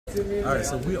All right,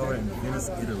 so we are in Venice,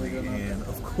 Italy, and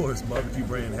of course, BBQ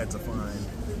Bran had to find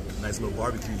a nice little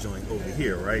barbecue joint over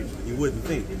here, right? You wouldn't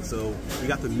think. So we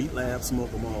got the Meat Lab,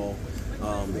 smoke them all.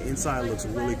 The inside looks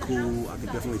really cool. I can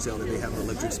definitely tell that they have an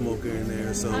electric smoker in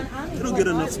there, so it'll get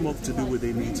enough smoke to do what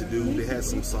they need to do. They had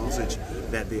some sausage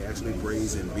that they actually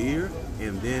braise in beer,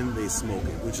 and then they smoke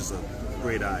it, which is a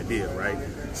great idea, right?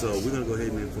 So we're gonna go ahead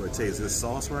and in for a taste. This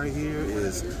sauce right here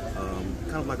is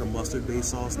kind of like a mustard-based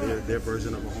sauce. Their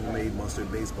version of a homemade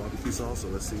mustard-based barbecue sauce. So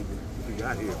let's see what we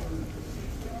got here.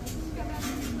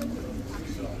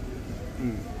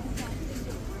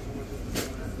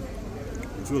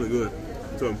 It's really good.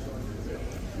 So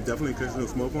definitely catching the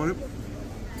smoke on it.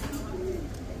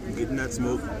 Getting that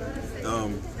smoke.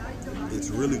 It's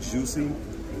really juicy.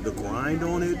 The grind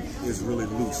on it is really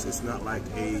loose. It's not like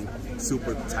a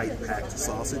super tight packed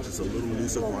sausage. It's a little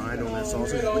looser grind on that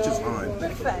sausage, which is fine.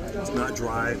 It's not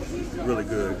dry, really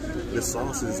good. This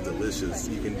sauce is delicious.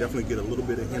 You can definitely get a little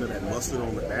bit of hint of that mustard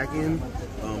on the back end,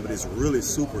 but it's really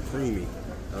super creamy.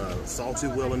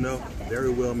 Salted well enough,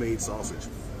 very well made sausage.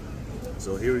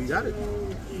 So here you got it.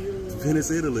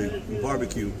 Venice, Italy,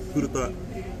 barbecue. Who'd have thought?